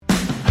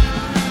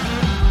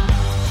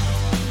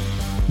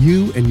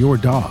You and your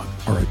dog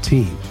are a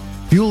team.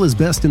 Fuel is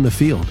best in the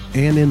field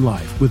and in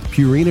life with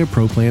Purina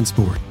Pro Plan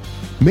Sport.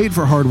 Made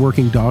for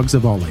hardworking dogs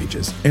of all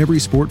ages, every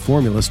sport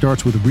formula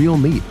starts with real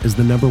meat as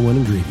the number one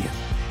ingredient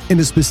and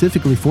is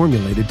specifically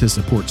formulated to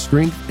support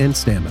strength and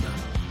stamina.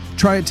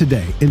 Try it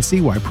today and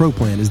see why Pro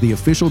Plan is the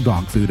official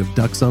dog food of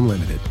Ducks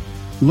Unlimited.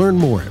 Learn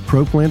more at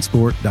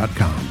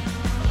ProPlansport.com.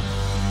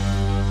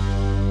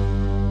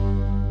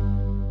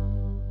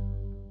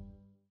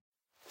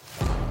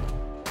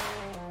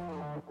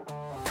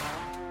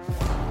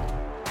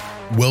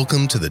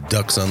 Welcome to the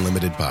Ducks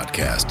Unlimited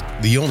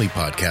podcast, the only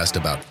podcast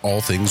about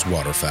all things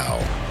waterfowl.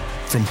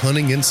 From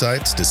hunting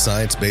insights to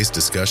science-based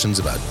discussions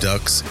about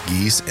ducks,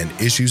 geese, and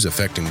issues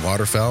affecting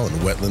waterfowl and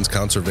wetlands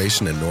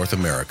conservation in North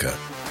America,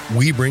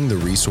 we bring the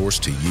resource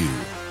to you.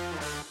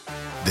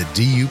 The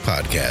DU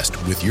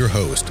Podcast with your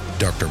host,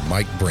 Dr.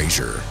 Mike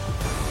Brazier.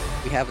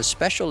 We have a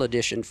special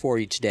edition for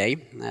you today,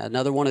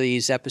 another one of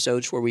these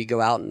episodes where we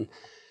go out and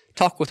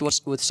talk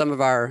with some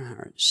of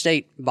our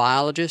state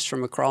biologists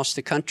from across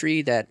the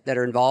country that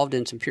are involved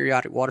in some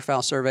periodic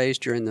waterfowl surveys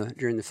during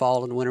the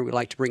fall and winter. We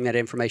like to bring that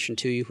information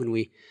to you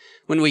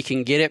when we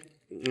can get it,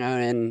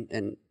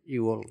 and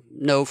you will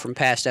know from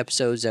past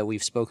episodes that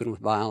we've spoken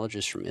with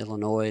biologists from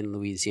Illinois and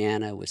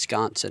Louisiana,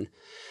 Wisconsin,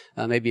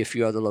 maybe a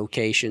few other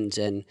locations,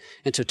 and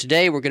so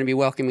today we're going to be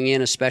welcoming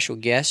in a special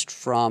guest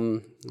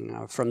from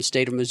the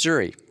state of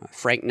Missouri,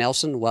 Frank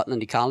Nelson,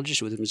 wetland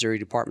ecologist with the Missouri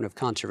Department of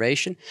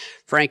Conservation.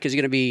 Frank is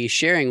going to be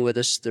sharing with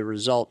us the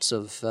results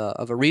of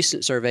a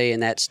recent survey in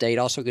that state.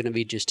 Also going to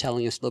be just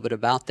telling us a little bit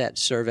about that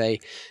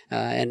survey,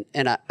 and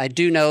I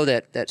do know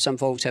that some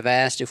folks have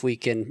asked if we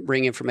can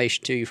bring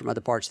information to you from other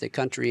parts of the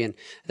country, and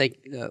I think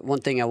one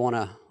thing I want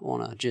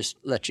to just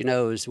let you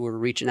know is we're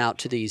reaching out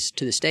to the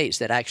states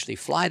that actually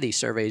fly these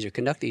surveys or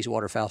conduct these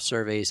waterfowl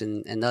surveys,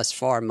 and thus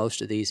far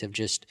most of these have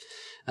just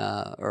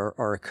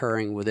are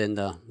occurring within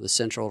the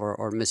central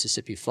or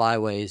Mississippi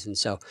flyways, and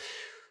so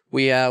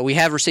we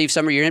have received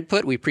some of your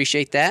input. We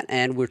appreciate that,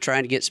 and we're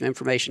trying to get some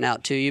information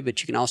out to you.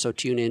 But you can also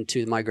tune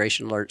into the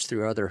migration alerts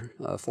through other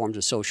forms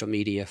of social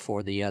media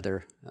for the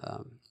other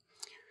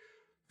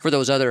for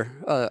those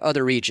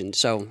other regions.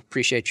 So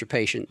appreciate your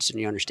patience and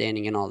your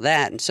understanding and all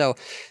that. And so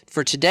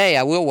for today,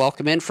 I will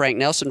welcome in Frank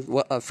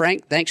Nelson.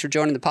 Frank, thanks for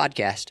joining the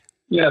podcast.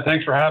 Yeah,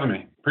 thanks for having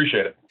me.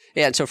 Appreciate it.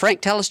 Yeah, and so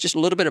Frank, tell us just a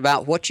little bit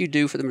about what you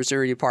do for the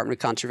Missouri Department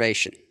of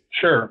Conservation.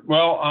 Sure.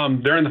 Well,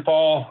 during the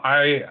fall,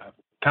 I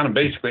kind of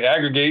basically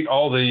aggregate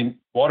all the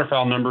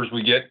waterfowl numbers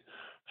we get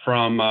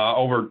from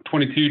over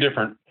 22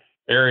 different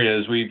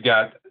areas. We've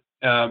got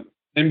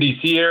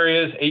MDC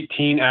areas,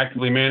 18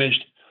 actively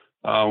managed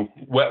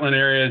wetland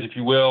areas, if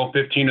you will.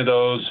 15 of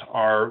those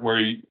are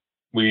where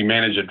we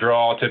manage a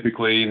draw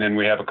typically, and then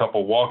we have a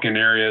couple walk-in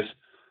areas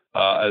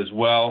as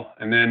well.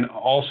 And then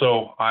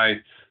also I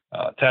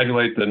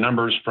tabulate the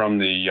numbers from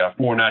the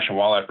 4 national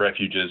wildlife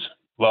refuges,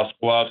 Lusk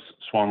Bluffs,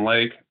 Swan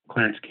Lake,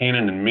 Clarence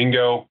Canyon, and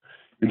Mingo.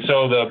 And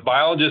so the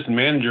biologists and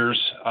managers,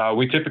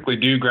 we typically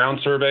do ground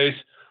surveys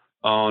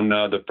on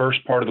the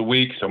first part of the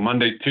week, so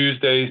Monday,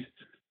 Tuesdays,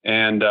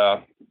 and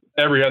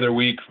every other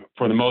week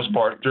for the most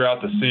part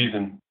throughout the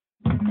season.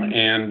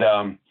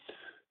 And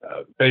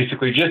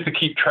basically just to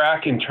keep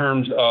track in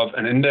terms of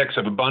an index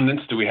of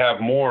abundance, do we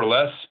have more or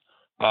less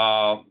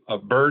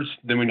of birds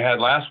than we had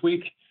last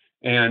week?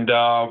 And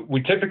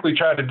we typically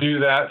try to do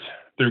that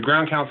through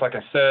ground counts, like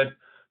I said,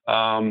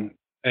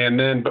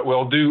 but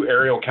we'll do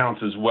aerial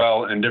counts as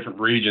well in different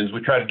regions. We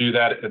try to do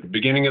that at the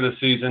beginning of the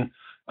season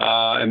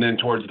and then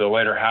towards the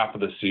later half of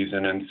the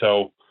season. And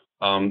so,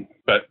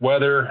 but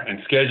weather and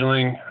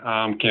scheduling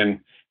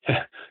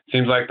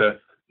seems like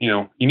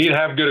you need to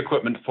have good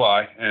equipment to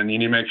fly, and you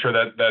need to make sure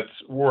that that's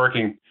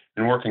working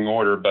in working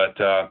order.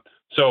 But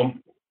so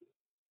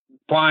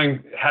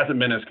flying hasn't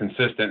been as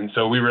consistent, and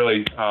so we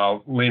really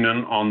lean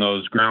in on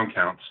those ground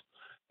counts,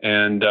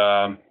 and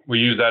we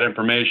use that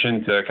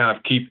information to kind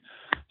of keep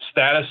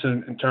status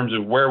in terms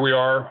of where we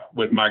are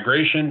with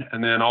migration,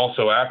 and then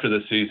also after the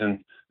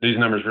season, these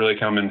numbers really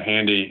come in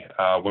handy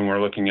when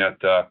we're looking at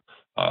the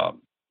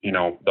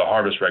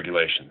harvest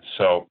regulations.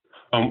 So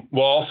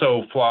we'll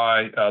also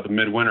fly the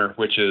midwinter,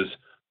 which is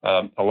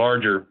a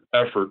larger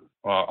effort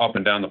up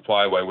and down the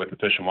flyway with the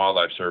Fish and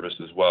Wildlife Service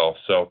as well.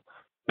 So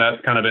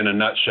that's kind of in a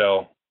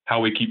nutshell how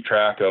we keep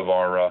track of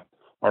our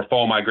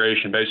fall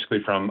migration,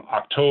 basically from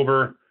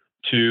October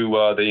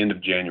to the end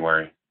of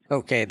January.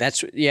 Okay,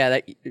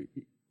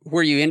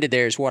 where you ended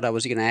there is what I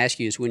was going to ask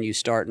you, is when you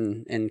start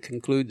and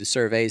conclude the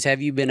surveys. Have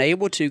you been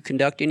able to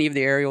conduct any of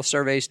the aerial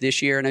surveys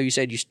this year? I know you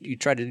said you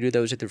tried to do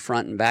those at the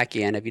front and back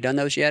end. Have you done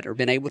those yet or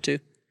been able to?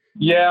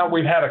 Yeah,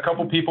 we've had a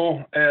couple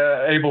people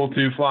able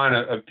to fly in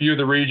a few of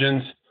the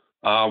regions.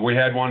 We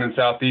had one in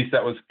Southeast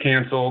that was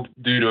canceled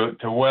due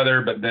to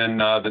weather, but then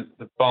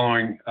the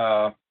following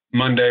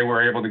Monday we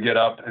were able to get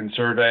up and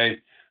survey.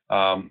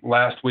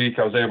 Last week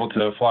I was able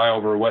to fly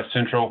over West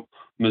Central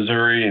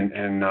Missouri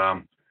and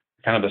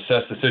kind of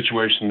assess the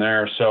situation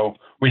there. So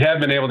we have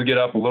been able to get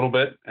up a little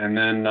bit, and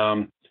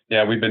then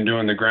we've been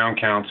doing the ground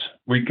counts.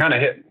 We kind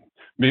of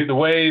the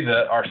way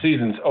that our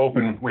season's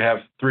open, we have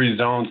 3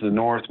 zones: the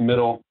north,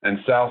 middle, and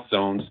south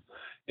zones.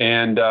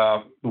 And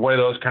the way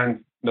those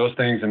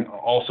things, and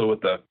also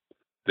with the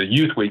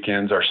youth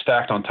weekends, are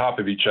stacked on top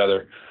of each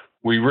other,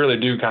 we really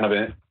do kind of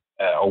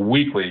a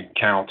weekly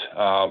count,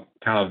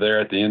 kind of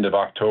there at the end of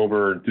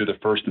October through the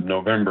 1st of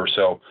November.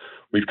 So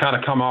we've kind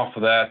of come off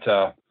of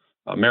that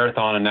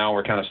marathon, and now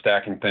we're kind of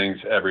stacking things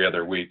every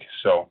other week.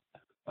 So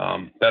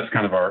that's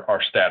kind of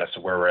our status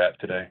of where we're at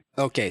today.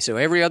 Okay, so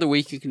every other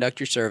week you conduct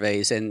your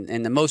surveys,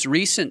 and the most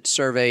recent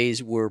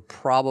surveys were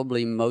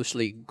probably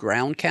mostly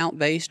ground count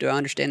based. Do I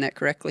understand that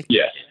correctly?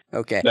 Yes.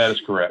 Okay. That is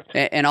correct.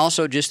 And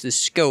also just the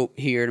scope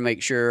here to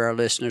make sure our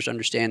listeners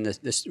understand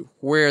this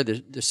where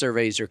the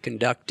surveys are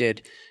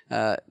conducted.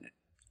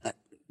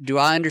 Do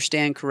I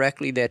understand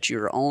correctly that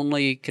you're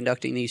only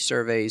conducting these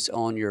surveys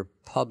on your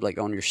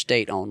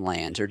state-owned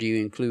lands, or do you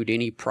include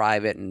any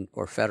private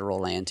or federal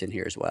lands in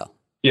here as well?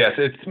 Yes,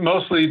 it's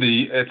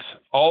mostly it's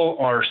all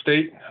our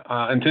state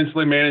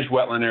intensively managed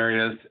wetland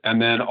areas,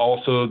 and then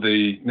also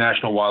the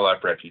national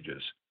wildlife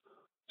refuges.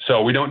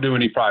 So we don't do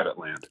any private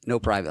land. No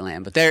private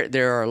land, but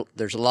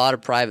there's a lot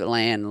of private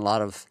land, and a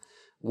lot of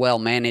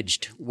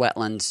well-managed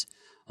wetlands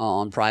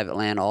on private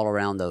land all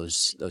around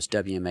those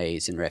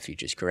WMAs and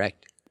refuges,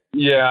 correct?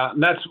 Yeah,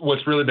 and that's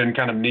what's really been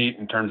kind of neat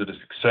in terms of the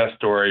success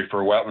story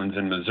for wetlands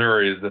in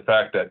Missouri, is the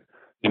fact that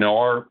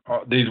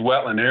these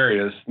wetland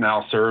areas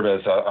now serve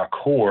as a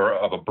core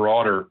of a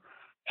broader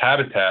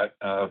habitat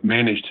of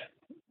managed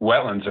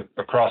wetlands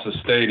across the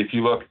state. If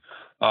you look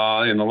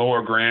in the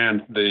Lower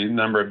Grand, the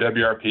number of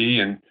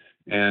WRP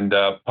and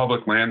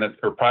public land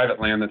or private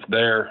land that's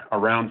there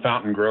around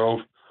Fountain Grove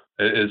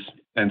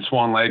and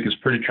Swan Lake is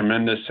pretty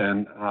tremendous.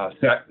 And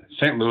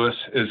St. Louis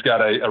has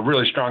got a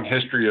really strong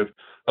history of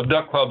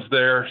duck clubs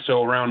there.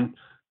 So around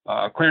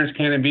Clarence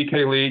Canyon,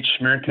 BK Leach,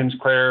 Americans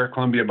Clare,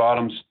 Columbia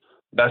Bottoms,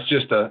 that's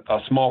just a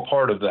small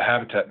part of the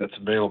habitat that's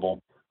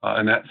available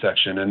in that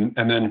section. And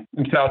then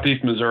in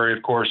southeast Missouri,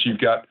 of course, you've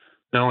got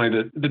not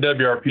only the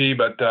WRP,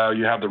 but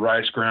you have the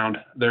rice ground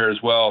there as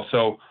well.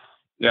 So,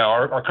 yeah,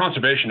 our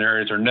conservation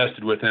areas are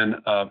nested within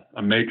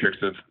a matrix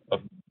of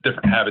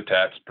different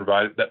habitats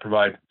that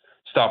provide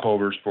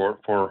stopovers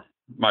for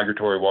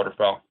migratory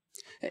waterfowl.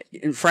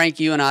 And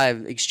Frank, you and I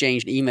have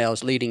exchanged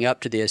emails leading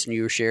up to this, and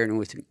you were sharing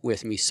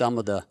with me some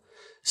of the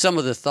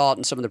thought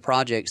and some of the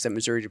projects that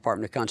Missouri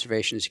Department of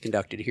Conservation has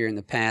conducted here in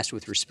the past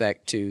with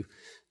respect to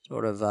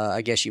sort of,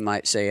 I guess you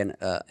might say,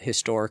 a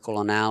historical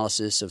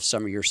analysis of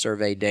some of your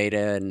survey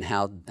data and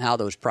how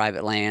those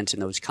private lands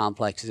and those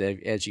complexes,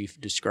 as you've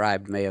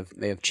described, may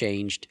have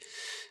changed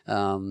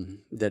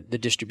the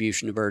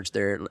distribution of birds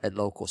there at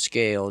local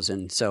scales.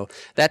 And so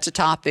that's a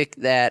topic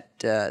that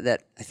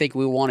I think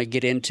we want to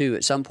get into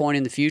at some point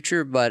in the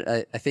future. But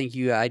I think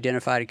you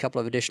identified a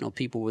couple of additional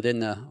people within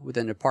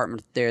the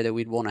department there that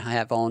we'd want to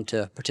have on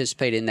to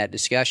participate in that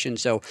discussion.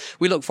 So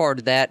we look forward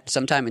to that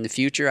sometime in the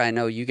future. I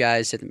know you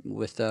guys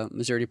with the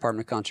Missouri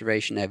Department of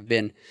Conservation have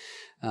been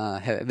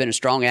a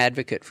strong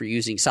advocate for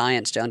using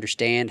science to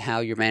understand how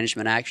your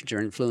management actions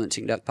are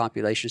influencing duck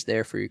populations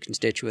there for your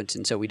constituents.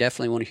 And so we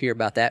definitely want to hear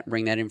about that and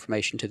bring that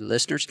information to the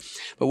listeners.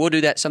 But we'll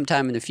do that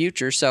sometime in the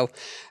future. So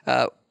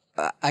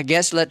I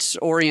guess let's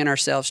orient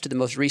ourselves to the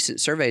most recent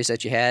surveys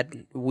that you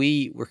had.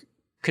 We were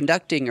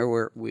conducting,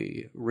 or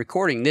we're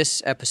recording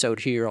this episode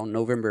here on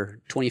November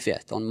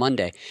 25th, on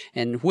Monday.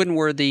 And when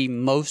were the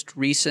most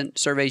recent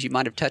surveys? You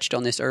might have touched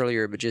on this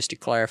earlier, but just to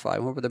clarify,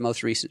 what were the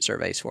most recent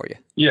surveys for you?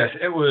 Yes,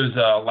 it was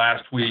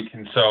last week,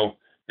 and so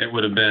it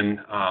would have been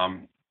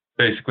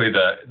basically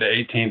the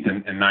 18th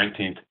and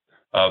 19th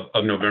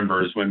of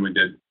November is when we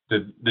did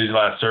these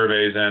last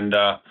surveys. And,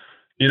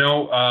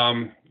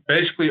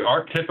 basically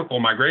our typical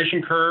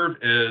migration curve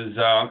is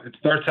it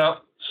starts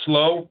out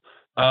slow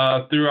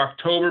through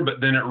October, but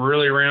then it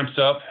really ramps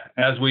up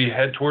as we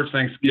head towards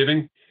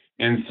Thanksgiving.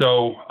 And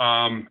so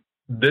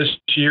this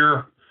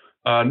year,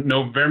 early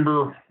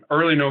November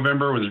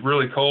was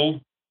really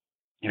cold,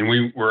 and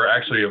we were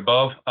actually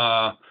above.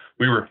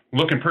 We were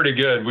looking pretty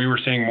good. We were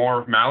seeing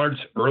more mallards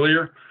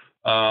earlier,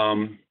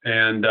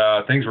 and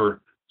things were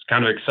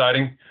kind of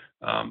exciting.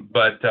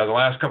 But the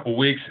last couple of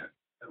weeks,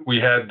 we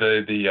had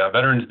the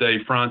Veterans Day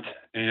front,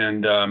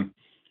 and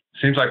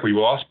seems like we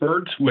lost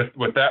birds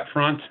with that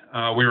front.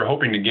 We were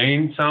hoping to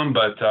gain some,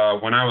 but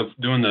when I was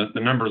doing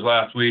the numbers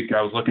last week,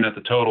 I was looking at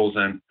the totals,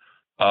 and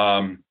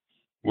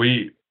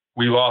we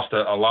lost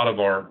a lot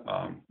of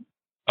our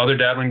other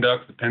dabbling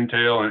ducks, the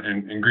pintail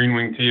and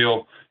green-winged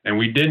teal, and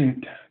we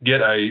didn't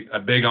get a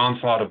big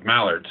onslaught of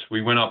mallards.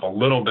 We went up a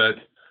little bit,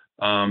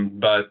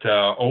 but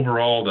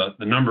overall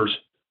the numbers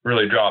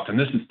really dropped. And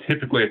this is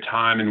typically a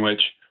time in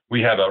which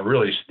we have a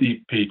really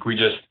steep peak. We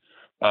just,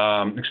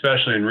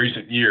 especially in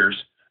recent years,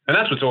 and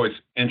that's what's always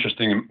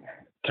interesting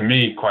to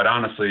me, quite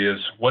honestly, is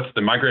what's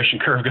the migration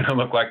curve going to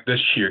look like this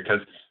year? Because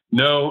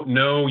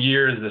no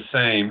year is the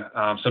same.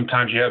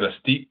 Sometimes you have a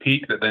steep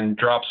peak that then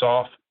drops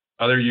off.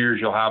 Other years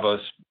you'll have a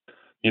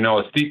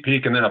steep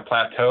peak and then a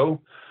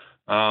plateau.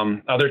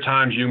 Other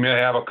times you may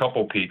have a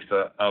couple peaks,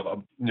 a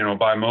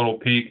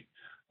bimodal peak.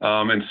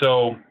 And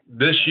so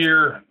this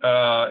year,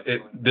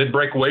 it did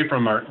break away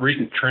from our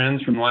recent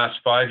trends from the last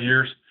 5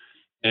 years.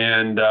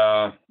 And,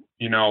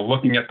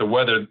 looking at the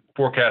weather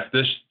forecast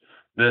this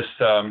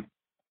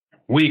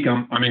week,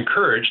 I'm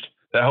encouraged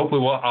that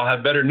hopefully I'll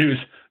have better news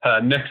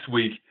next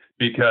week,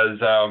 because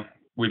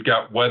we've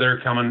got weather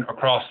coming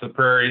across the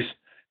prairies,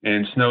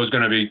 and snow is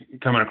going to be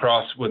coming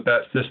across with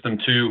that system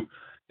too.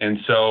 And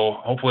so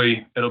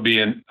hopefully it'll be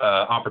an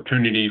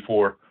opportunity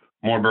for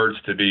more birds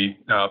to be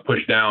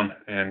pushed down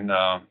and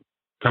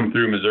come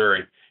through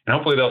Missouri. And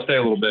hopefully they'll stay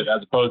a little bit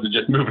as opposed to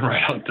just moving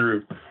right on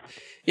through.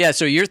 Yeah,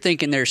 so you're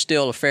thinking there's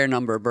still a fair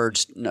number of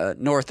birds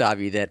north of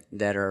you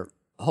that are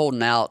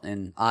holding out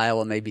in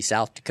Iowa, maybe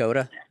South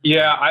Dakota?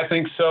 Yeah, I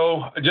think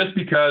so. Just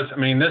because,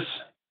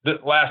 this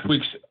last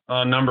week's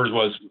numbers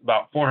was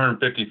about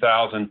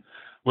 450,000,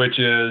 which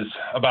is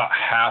about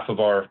half of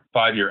our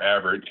 5-year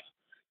average.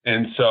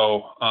 And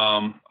so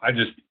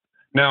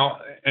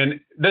and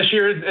this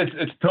year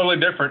it's totally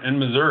different in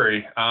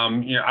Missouri.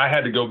 I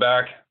had to go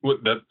back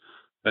with the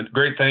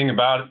great thing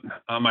about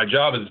my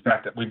job is the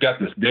fact that we've got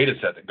this data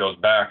set that goes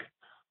back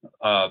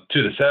to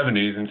the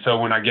 70s. And so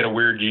when I get a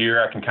weird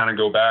year, I can kind of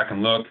go back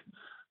and look.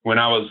 When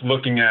I was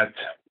looking at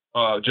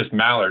just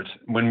mallards,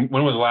 when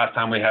was the last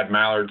time we had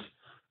mallards,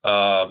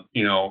 over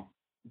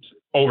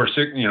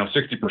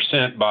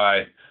 60%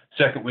 by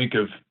second week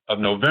of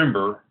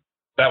November?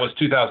 That was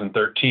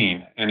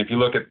 2013. And if you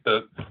look at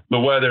the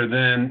weather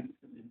then,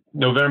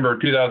 November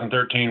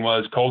 2013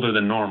 was colder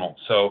than normal.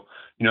 So,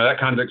 that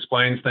kind of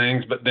explains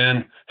things. But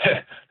then,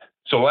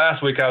 so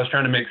last week I was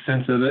trying to make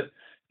sense of it,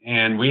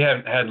 and we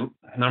haven't had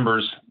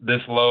numbers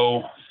this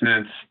low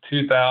since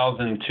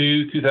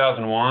 2002,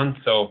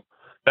 2001. So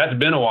that's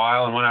been a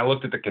while. And when I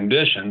looked at the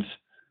conditions,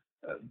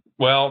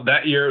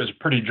 that year it was a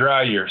pretty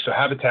dry year, so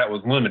habitat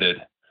was limited.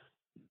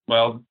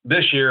 Well,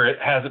 this year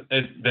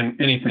it's been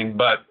anything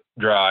but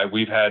dry.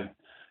 We've had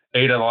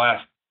 8 of the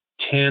last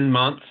 10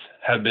 months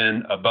have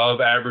been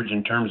above average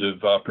in terms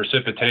of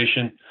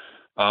precipitation.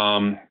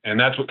 And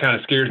that's what kind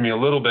of scares me a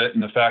little bit,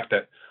 in the fact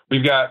that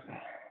we've got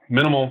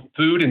minimal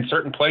food in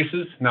certain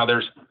places. Now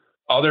there's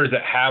others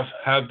that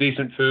have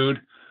decent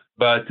food,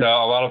 but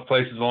a lot of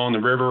places along the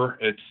river,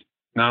 it's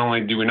not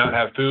only do we not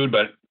have food,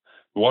 but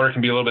the water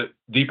can be a little bit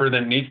deeper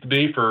than it needs to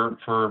be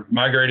for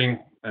migrating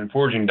and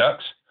foraging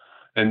ducks.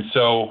 And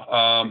so,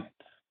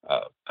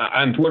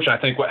 unfortunately,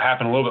 I think what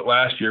happened a little bit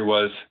last year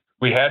was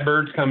we had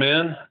birds come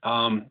in,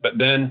 but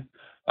then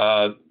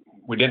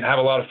we didn't have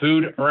a lot of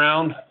food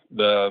around.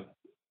 The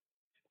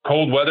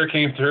cold weather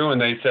came through,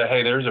 and they said,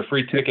 hey, there's a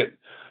free ticket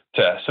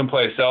to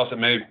someplace else that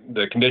maybe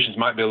the conditions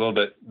might be a little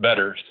bit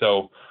better.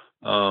 So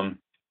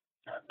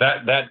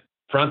that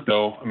front,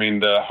 though,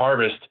 the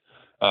harvest,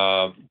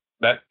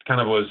 that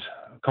kind of was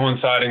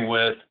coinciding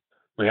with,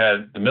 we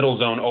had the middle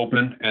zone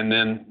open, and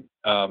then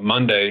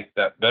Monday,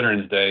 that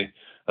Veterans Day,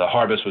 the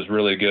harvest was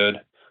really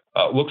good.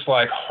 Looks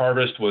like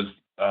harvest was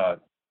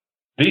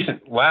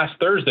decent last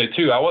Thursday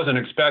too. I wasn't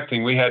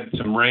expecting, we had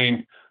some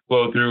rain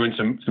blow through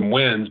and some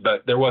winds,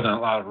 but there wasn't a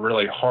lot of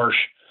really harsh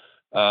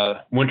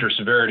winter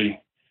severity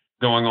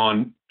going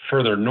on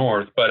further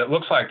north. But it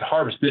looks like the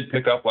harvest did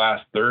pick up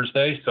last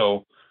Thursday.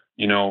 So,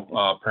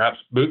 perhaps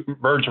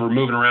birds were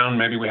moving around.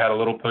 Maybe we had a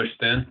little push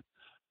then.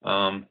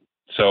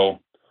 So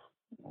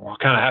we'll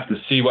kind of have to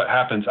see what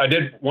happens. I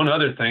did one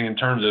other thing in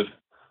terms of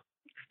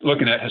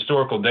looking at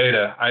historical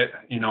data.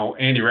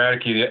 Andy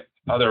Radke, the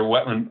other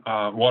wetland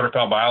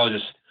waterfowl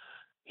biologist,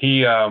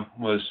 he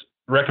was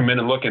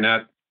recommended looking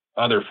at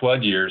other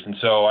flood years. And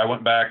so I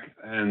went back,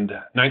 and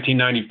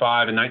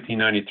 1995 and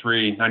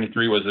 1993,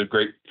 93 was a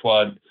great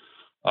flood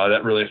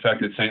that really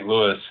affected St.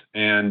 Louis.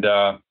 And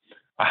I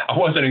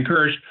wasn't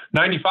encouraged.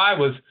 95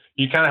 was,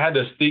 you kind of had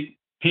this steep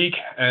peak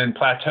and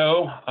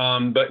plateau,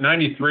 but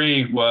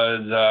 93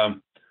 was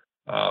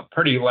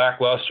pretty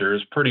lackluster. It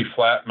was pretty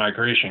flat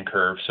migration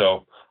curve.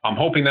 So I'm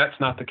hoping that's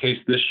not the case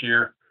this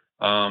year.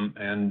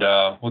 And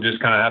we'll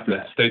just kind of have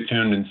to stay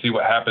tuned and see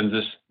what happens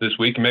this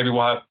week. And maybe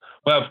we'll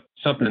have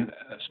something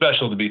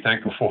special to be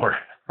thankful for.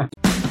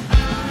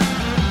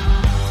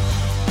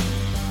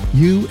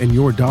 You and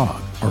your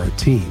dog are a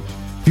team.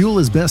 Fuel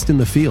is best in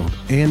the field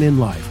and in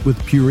life with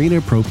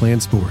Purina Pro Plan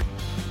Sport.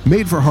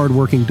 Made for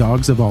hardworking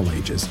dogs of all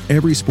ages,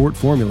 every sport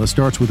formula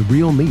starts with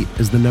real meat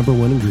as the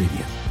 #1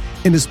 ingredient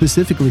and is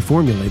specifically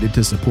formulated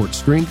to support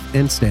strength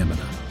and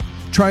stamina.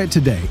 Try it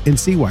today and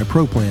see why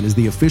Pro Plan is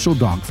the official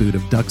dog food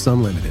of Ducks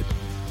Unlimited.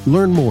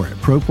 Learn more at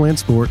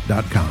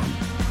ProPlansport.com.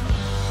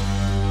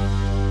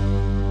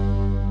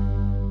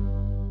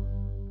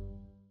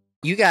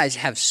 You guys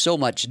have so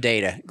much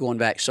data going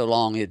back so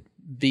long, it'd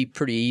be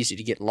pretty easy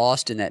to get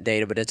lost in that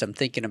data. But as I'm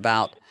thinking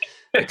about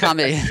the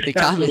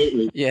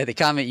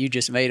comment you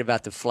just made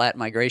about the flat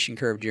migration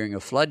curve during a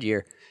flood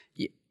year,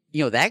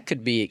 that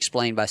could be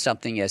explained by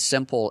something as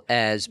simple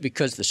as,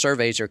 because the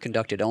surveys are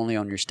conducted only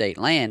on your state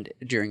land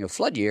during a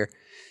flood year,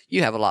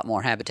 you have a lot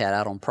more habitat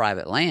out on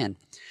private land.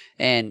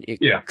 And it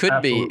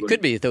could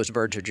be that those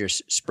birds are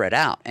just spread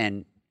out.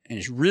 And And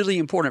it's really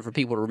important for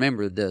people to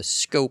remember the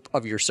scope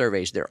of your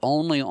surveys. They're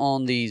only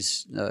on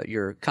these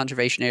your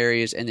conservation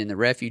areas and then the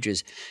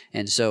refuges.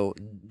 And so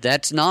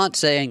that's not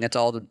saying that's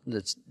all.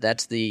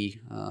 That's the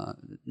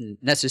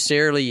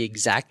necessarily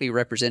exactly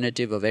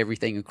representative of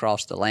everything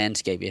across the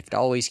landscape. You have to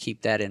always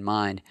keep that in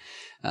mind.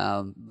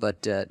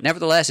 But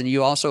nevertheless, and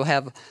you also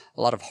have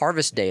a lot of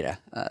harvest data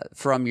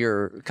from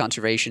your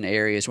conservation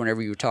areas.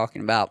 Whenever you were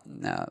talking about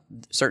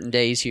certain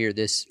days here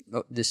this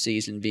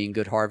season being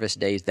good harvest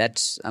days,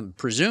 I'm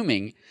presuming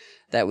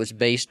that was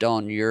based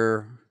on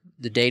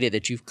the data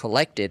that you've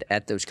collected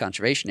at those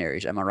conservation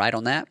areas. Am I right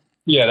on that?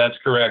 Yeah, that's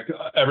correct.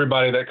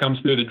 Everybody that comes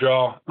through the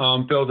draw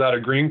fills out a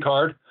green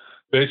card,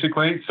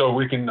 basically, so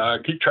we can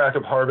keep track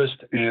of harvest,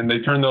 and they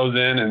turn those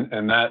in,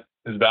 and that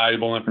is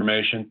valuable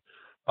information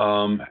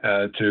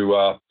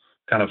to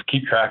kind of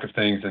keep track of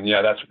things. And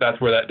yeah,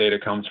 that's where that data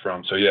comes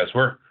from. So yes,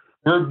 we're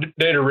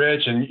data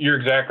rich, and you're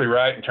exactly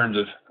right in terms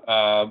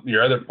of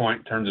your other point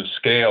in terms of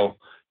scale.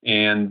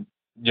 And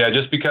yeah,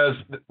 just because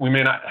we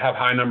may not have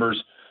high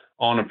numbers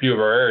on a few of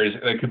our areas,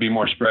 they could be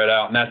more spread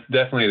out. And that's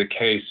definitely the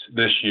case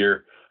this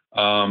year.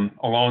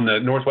 Along the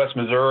Northwest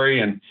Missouri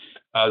and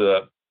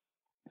the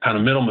kind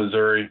of middle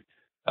Missouri,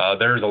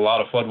 there's a lot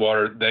of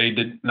floodwater. They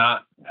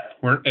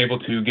weren't able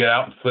to get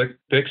out and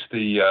fix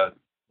the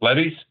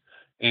levees.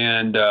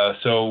 And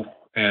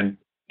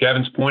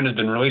Gavin's Point has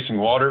been releasing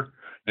water.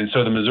 And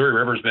so the Missouri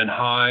River's been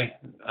high.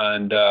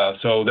 And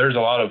so there's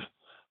a lot of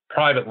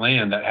private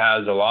land that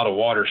has a lot of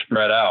water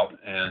spread out.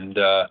 And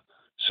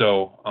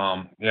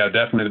yeah,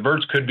 definitely the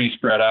birds could be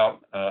spread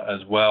out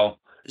as well.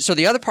 So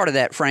the other part of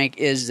that, Frank,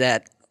 is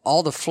that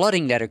all the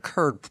flooding that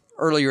occurred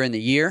earlier in the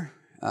year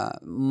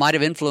might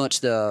have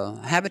influenced the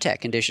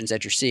habitat conditions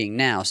that you're seeing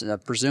now. So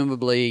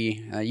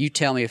presumably, you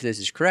tell me if this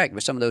is correct,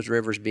 but some of those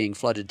rivers being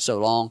flooded so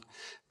long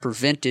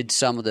prevented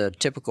some of the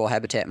typical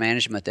habitat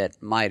management that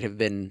might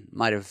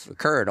have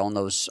occurred on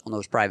those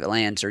private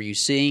lands. Are you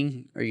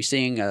seeing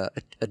a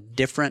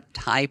different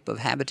type of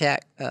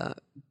habitat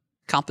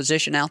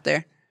composition out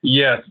there?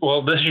 Yes.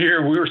 Well, this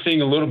year we were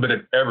seeing a little bit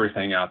of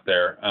everything out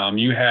there.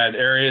 You had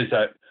areas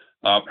that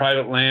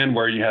private land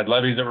where you had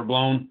levees that were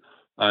blown.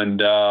 And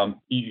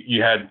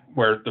you had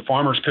where the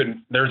farmers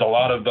couldn't. There's a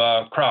lot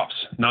of crops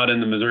not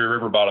in the Missouri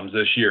River bottoms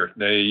this year.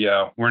 They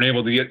weren't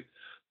able to get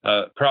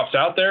crops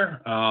out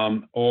there,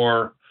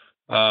 or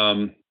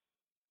there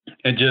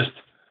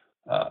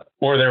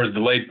was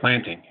delayed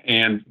planting.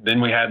 And then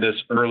we had this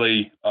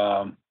early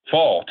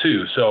fall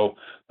too. So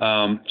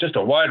just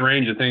a wide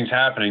range of things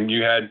happening.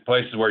 You had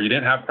places where you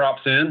didn't have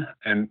crops in,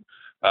 and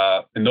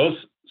in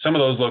some of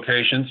those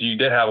locations you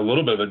did have a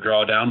little bit of a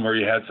drawdown where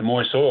you had some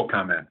moist soil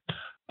come in.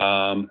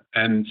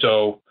 And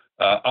so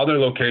other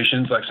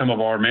locations, like some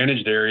of our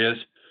managed areas,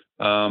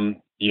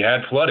 you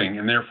had flooding,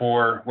 and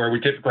therefore where we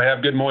typically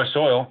have good moist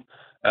soil,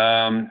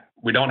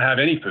 we don't have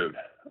any food.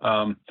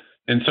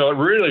 And so it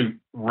really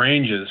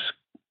ranges.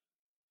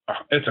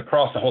 It's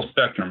across the whole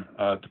spectrum,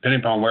 depending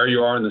upon where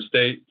you are in the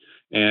state,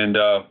 and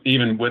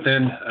even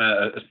within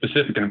a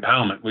specific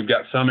impoundment. We've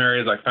got some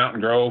areas like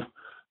Fountain Grove,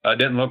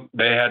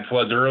 they had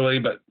floods early,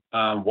 but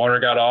water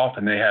got off,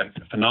 and they had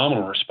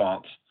phenomenal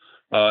response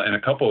in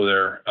a couple of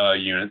their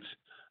units,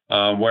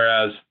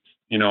 whereas,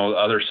 the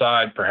other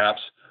side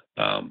perhaps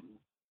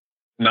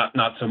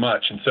not so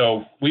much. And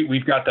so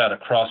we've got that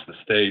across the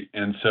state.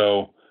 And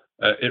so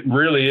it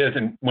really is.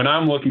 And when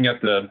I'm looking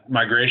at the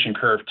migration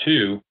curve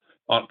too,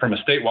 from a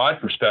statewide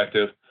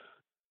perspective,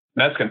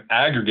 that's an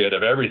aggregate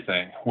of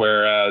everything.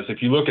 Whereas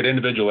if you look at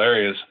individual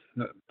areas,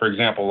 for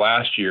example,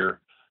 last year,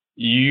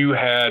 you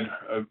had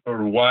a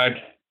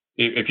wide,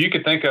 if you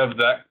could think of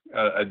that,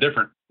 a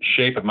different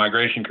shape of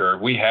migration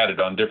curve, we had it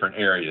on different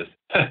areas.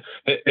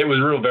 It was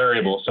real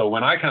variable. So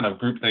when I kind of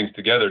group things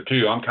together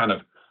too, I'm kind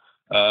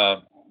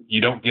of, you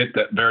don't get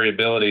that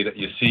variability that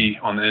you see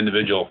on the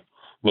individual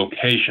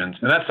locations.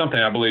 And that's something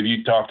I believe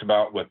you talked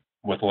about with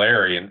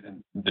Larry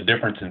and the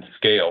difference in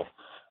scale,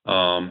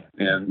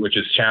 and which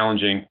is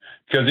challenging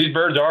because these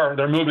birds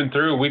they're moving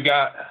through. We've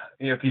got,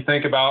 if you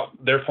think about,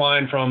 they're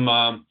flying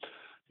from,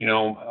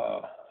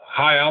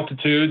 high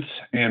altitudes,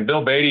 and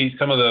Bill Beatty,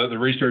 some of the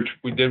research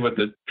we did with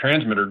the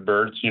transmitter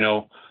birds,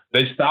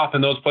 they stop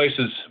in those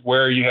places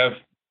where you have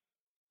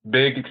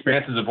big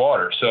expanses of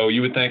water. So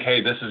you would think, hey,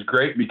 this is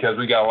great because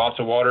we got lots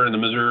of water in the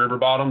Missouri River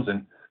bottoms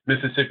and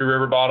Mississippi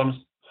River bottoms.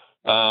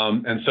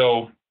 And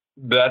so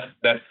that's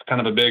kind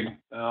of a big,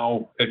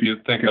 if you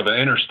think of an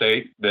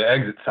interstate, the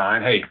exit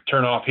sign, hey,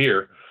 turn off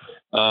here.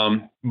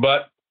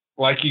 But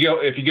like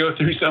if you go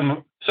through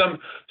some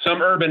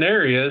urban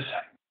areas,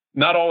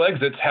 not all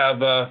exits have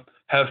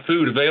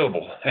food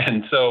available.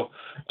 And so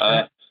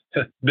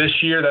this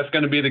year, that's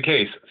going to be the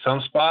case.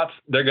 Some spots,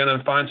 they're going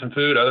to find some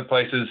food. Other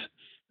places,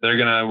 they're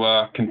going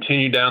to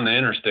continue down the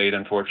interstate,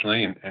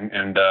 unfortunately, and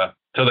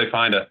until they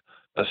find a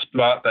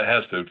spot that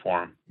has food for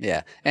them.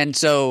 Yeah, and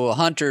so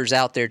hunters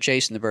out there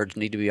chasing the birds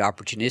need to be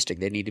opportunistic.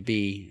 They need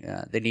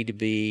to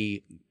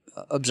be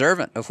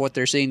observant of what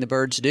they're seeing the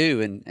birds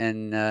do,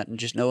 and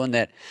just knowing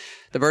that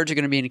the birds are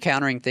going to be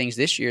encountering things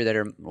this year that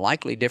are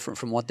likely different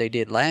from what they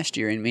did last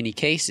year in many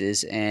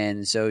cases.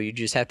 And so you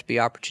just have to be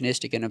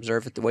opportunistic and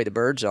observe the way the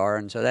birds are.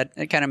 And so that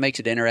kind of makes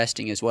it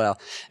interesting as well.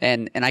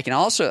 And I can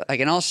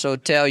also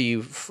tell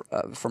you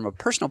from a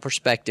personal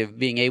perspective,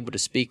 being able to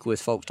speak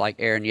with folks like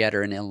Aaron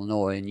Yetter in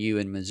Illinois and you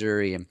in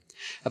Missouri, and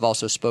I've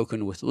also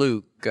spoken with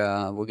Luke.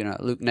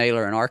 Luke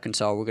Naylor in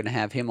Arkansas. We're gonna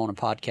have him on a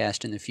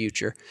podcast in the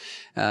future,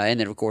 and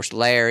then of course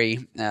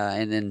Larry,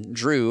 and then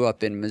Drew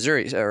up in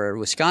Missouri or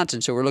Wisconsin.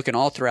 So we're looking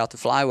all throughout the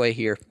flyway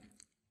here.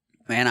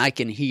 Man, I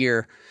can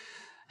hear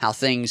how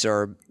things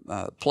are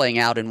playing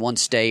out in one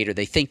state, or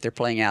they think they're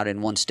playing out in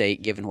one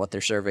state, given what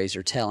their surveys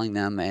are telling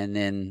them. And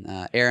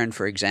then Aaron,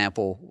 for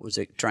example, was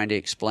trying to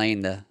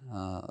explain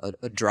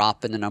a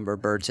drop in the number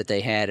of birds that they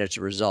had as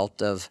a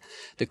result of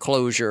the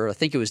closure. I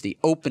think it was the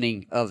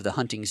opening of the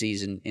hunting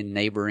season in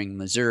neighboring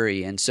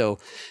Missouri. And so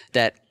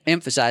that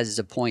emphasizes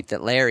a point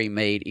that Larry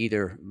made,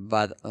 either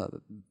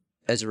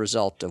as a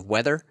result of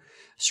weather,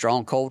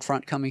 strong cold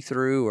front coming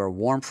through, or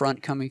warm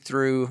front coming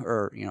through,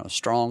 or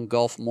strong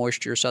Gulf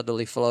moisture,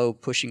 southerly flow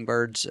pushing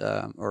birds,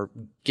 or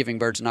giving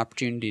birds an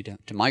opportunity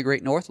to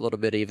migrate north a little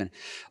bit even,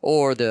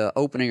 or the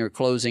opening or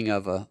closing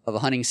of a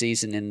hunting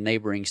season in a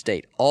neighboring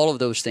state. All of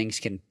those things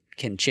can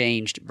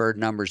change bird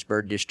numbers,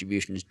 bird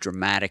distributions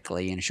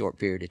dramatically in a short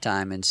period of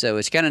time. And so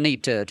it's kind of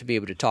neat to be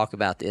able to talk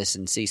about this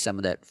and see some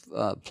of that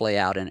play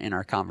out in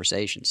our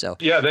conversation. So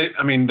yeah,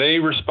 they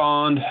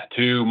respond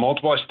to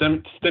multiple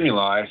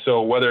stimuli.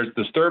 So whether it's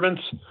disturbance,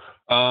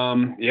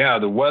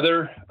 the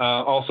weather,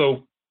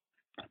 also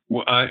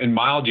in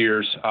mild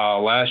years.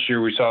 Last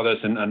year we saw this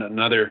in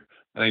another,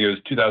 I think it was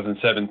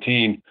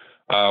 2017,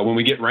 when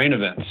we get rain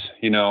events.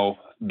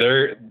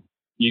 There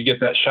you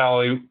get that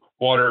shallow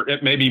water.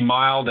 It may be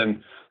mild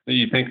and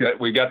you think that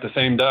we got the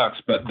same ducks,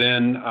 but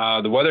then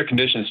the weather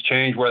conditions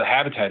change where the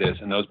habitat is,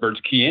 and those birds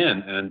key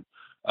in,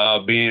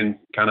 and being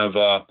kind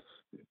of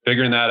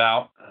figuring that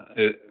out,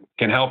 it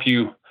can help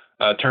you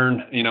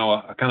turn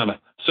a kind of a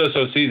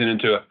so-so season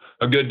into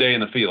a good day in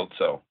the field.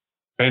 So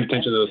paying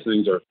attention to those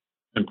things are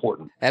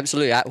important.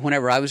 Absolutely.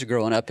 Whenever I was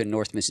growing up in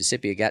North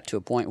Mississippi, it got to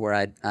a point where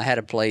I had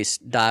a place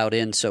dialed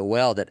in so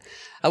well that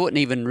I wouldn't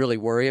even really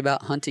worry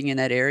about hunting in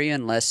that area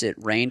unless it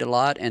rained a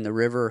lot and the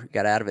river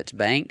got out of its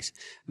banks,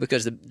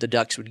 because the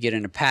ducks would get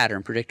in a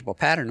predictable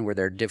pattern where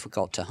they're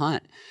difficult to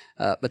hunt.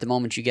 But the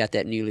moment you got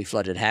that newly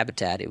flooded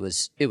habitat, it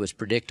was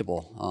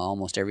predictable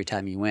almost every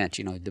time you went.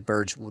 The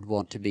birds would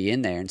want to be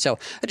in there. And so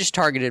I just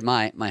targeted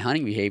my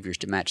hunting behaviors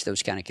to match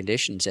those kind of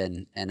conditions,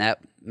 and that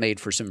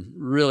made for some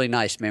really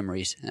nice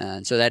memories.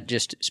 And so that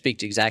just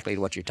speaks exactly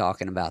to what you're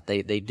talking about.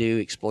 They do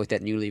exploit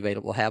that newly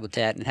available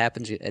habitat, and it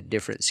happens at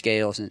different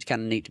scales, and it's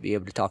kind of neat to be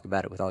able to talk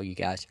about it with all you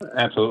guys.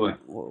 Absolutely.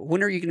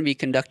 When are you going to be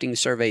conducting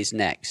surveys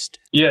next?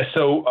 Yeah,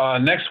 so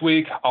next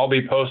week I'll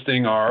be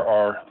posting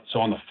so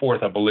on the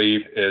 4th, I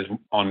believe, is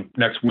on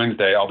next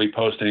Wednesday, I'll be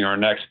posting our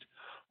next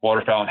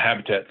waterfowl and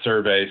habitat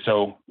survey.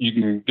 So you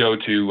can go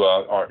to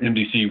our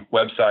MDC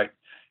website,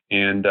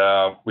 and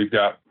we've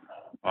got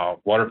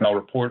waterfowl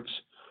reports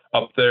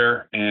up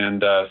there.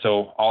 And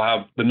so I'll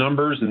have the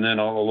numbers and then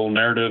a little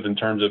narrative in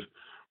terms of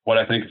what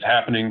I think is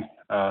happening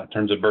in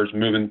terms of birds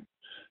moving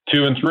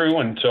to and through.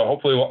 And so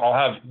hopefully I'll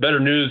have better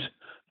news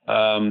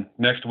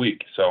next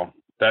week. So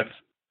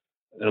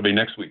it'll be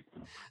next week.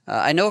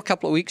 I know a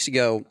couple of weeks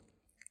ago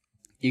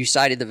you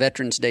cited the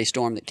Veterans Day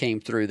storm that came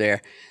through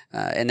there,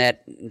 and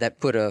that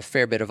put a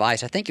fair bit of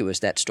ice. I think it was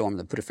that storm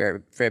that put a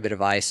fair bit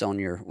of ice on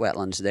your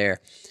wetlands there.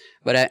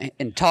 But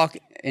in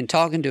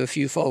talking to a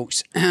few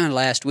folks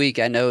last week,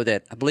 I know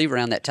that I believe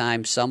around that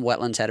time some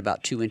wetlands had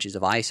about 2 inches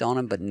of ice on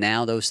them, but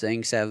now those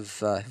things have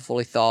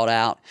fully thawed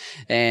out,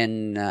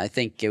 and I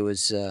think they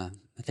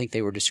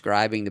were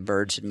describing the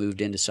birds had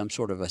moved into some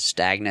sort of a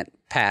stagnant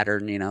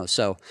pattern.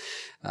 So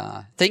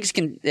things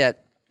can.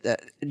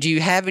 Do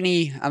you have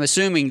any? I'm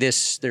assuming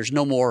there's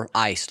no more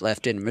ice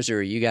left in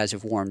Missouri. You guys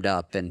have warmed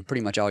up, and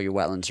pretty much all your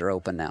wetlands are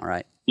open now,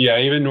 right? Yeah,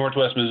 even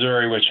Northwest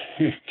Missouri, which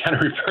you kind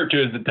of refer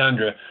to as the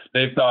tundra,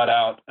 they've thawed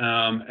out.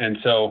 And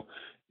so,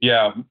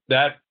 yeah,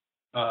 that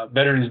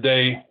Veterans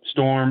Day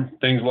storm,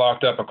 things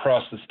locked up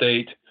across the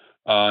state.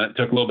 It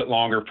took a little bit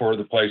longer for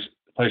the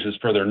places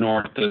further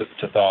north to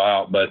thaw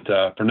out. But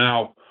for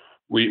now,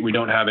 we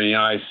don't have any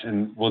ice,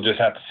 and we'll just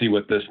have to see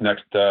what this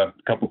next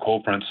couple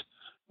cold fronts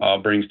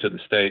brings to the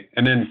state.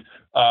 And then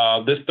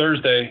this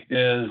Thursday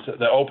is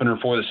the opener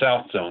for the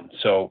South Zone.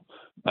 So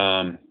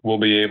we'll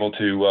be able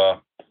to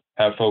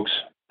have folks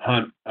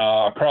hunt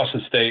across the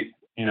state,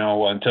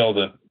 until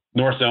the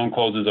North Zone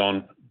closes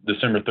on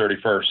December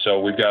 31st. So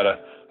we've got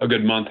a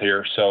good month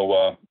here,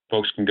 so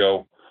folks can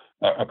go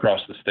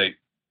across the state.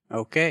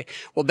 Okay.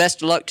 Well,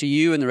 best of luck to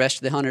you and the rest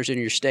of the hunters in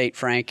your state,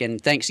 Frank.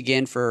 And thanks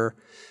again for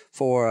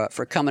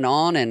coming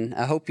on. And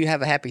I hope you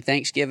have a happy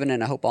Thanksgiving.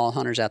 And I hope all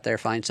hunters out there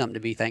find something to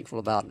be thankful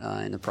about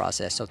in the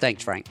process. So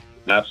thanks, Frank.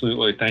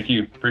 Absolutely. Thank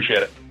you.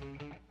 Appreciate it.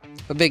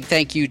 A big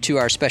thank you to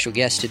our special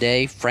guest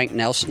today, Frank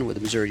Nelson with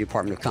the Missouri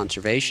Department of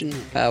Conservation.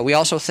 We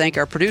also thank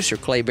our producer,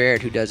 Clay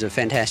Barrett, who does a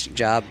fantastic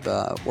job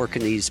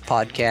working these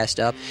podcasts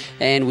up.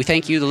 And we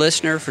thank you, the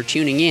listener, for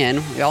tuning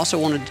in. We also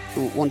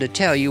wanted to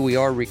tell you we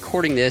are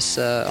recording this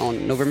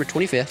on November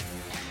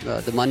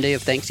 25th, the Monday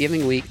of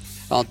Thanksgiving week.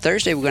 On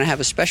Thursday, we're going to have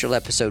a special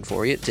episode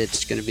for you.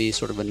 It's going to be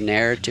sort of a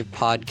narrative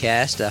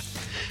podcast.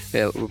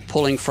 We're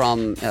pulling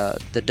from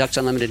the Ducks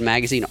Unlimited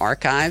magazine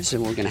archives,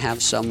 and we're going to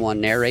have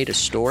someone narrate a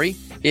story.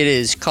 It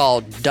is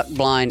called Duck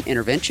Blind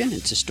Intervention.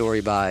 It's a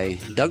story by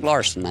Doug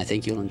Larson. I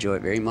think you'll enjoy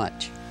it very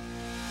much.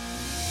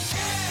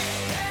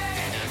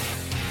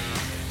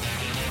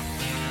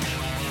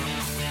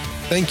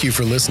 Thank you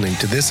for listening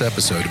to this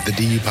episode of the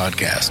DU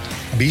Podcast.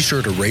 Be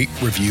sure to rate,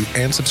 review,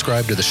 and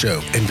subscribe to the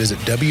show, and visit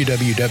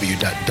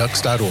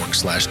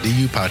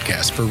www.ducks.org/DU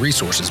Podcast for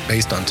resources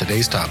based on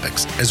today's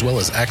topics, as well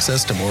as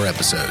access to more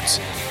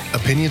episodes.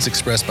 Opinions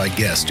expressed by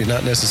guests do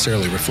not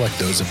necessarily reflect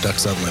those of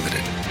Ducks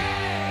Unlimited.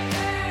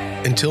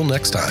 Until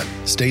next time,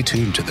 stay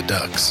tuned to the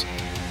Ducks.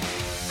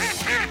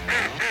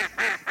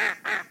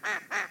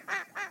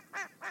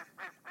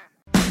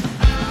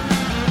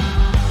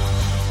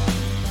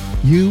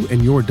 You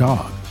and your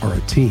dog are a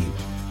team.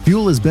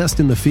 Fuel is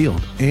best in the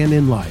field and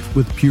in life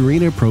with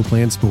Purina Pro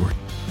Plan Sport.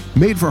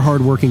 Made for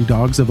hardworking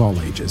dogs of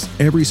all ages,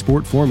 every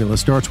sport formula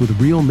starts with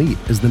real meat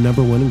as the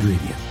number one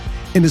ingredient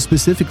and is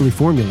specifically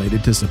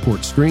formulated to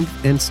support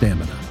strength and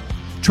stamina.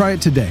 Try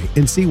it today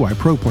and see why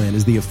Pro Plan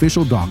is the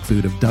official dog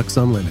food of Ducks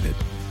Unlimited.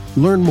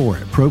 Learn more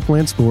at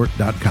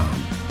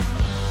ProPlansport.com.